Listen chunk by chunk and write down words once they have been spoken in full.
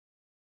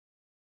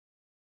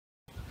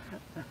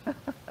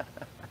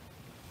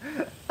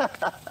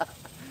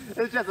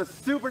It's just a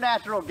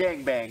supernatural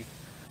gangbang.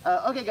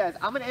 Okay, guys,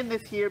 I'm going to end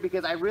this here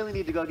because I really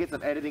need to go get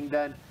some editing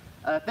done.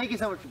 Thank you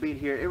so much for being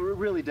here. It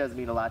really does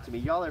mean a lot to me.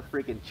 Y'all are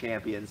freaking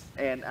champions.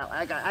 And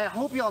I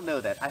hope y'all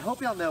know that. I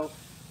hope y'all know...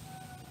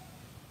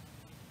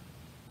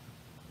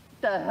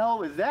 What the hell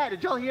was that?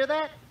 Did y'all hear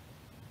that?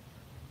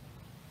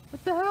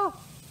 What the hell?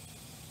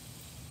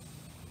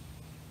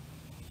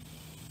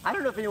 I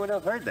don't know if anyone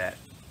else heard that.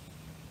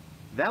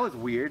 That was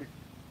weird.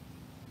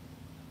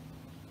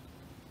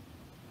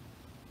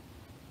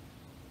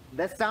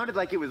 That sounded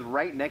like it was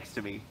right next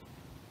to me.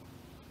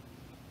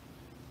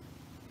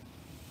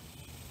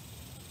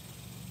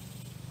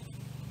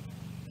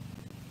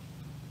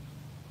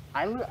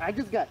 I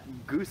just got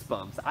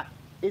goosebumps.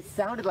 It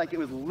sounded like it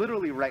was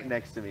literally right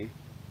next to me.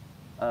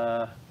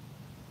 Oh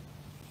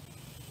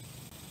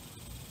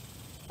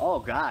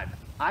God,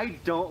 I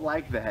don't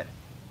like that.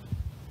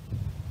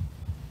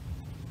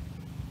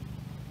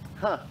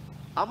 Huh,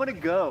 I'm gonna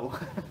go.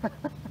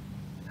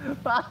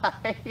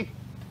 Bye.